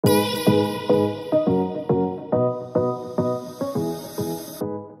Are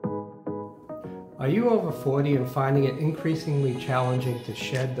you over 40 and finding it increasingly challenging to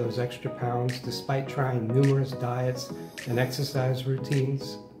shed those extra pounds despite trying numerous diets and exercise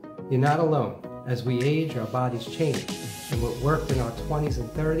routines? You're not alone. As we age, our bodies change, and what worked in our 20s and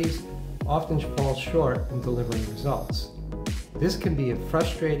 30s often falls short in delivering results. This can be a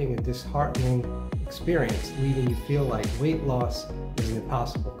frustrating and disheartening experience, leaving you feel like weight loss is an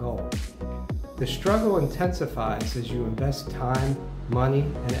impossible goal. The struggle intensifies as you invest time, money,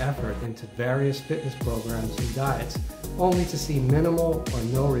 and effort into various fitness programs and diets, only to see minimal or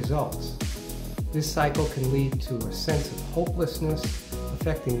no results. This cycle can lead to a sense of hopelessness,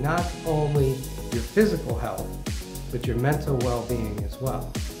 affecting not only your physical health, but your mental well-being as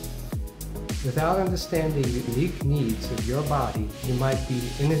well. Without understanding the unique needs of your body, you might be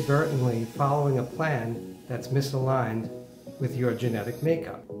inadvertently following a plan that's misaligned with your genetic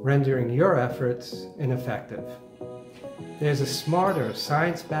makeup, rendering your efforts ineffective. There's a smarter,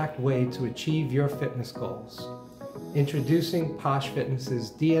 science-backed way to achieve your fitness goals. Introducing Posh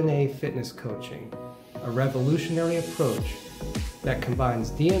Fitness's DNA Fitness Coaching, a revolutionary approach that combines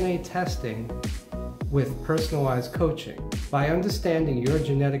DNA testing with personalized coaching. By understanding your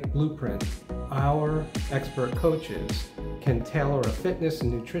genetic blueprint, our expert coaches can tailor a fitness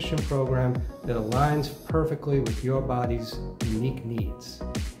and nutrition program that aligns perfectly with your body's unique needs.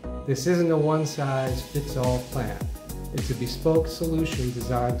 This isn't a one-size-fits-all plan. It's a bespoke solution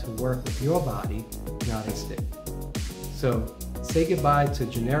designed to work with your body, not instead. So say goodbye to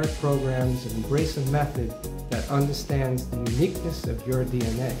generic programs and embrace a method that understands the uniqueness of your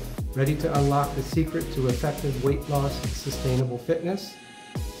DNA. Ready to unlock the secret to effective weight loss and sustainable fitness?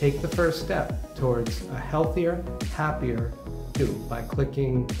 Take the first step towards a healthier, happier you by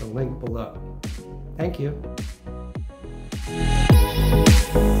clicking the link below. Thank you.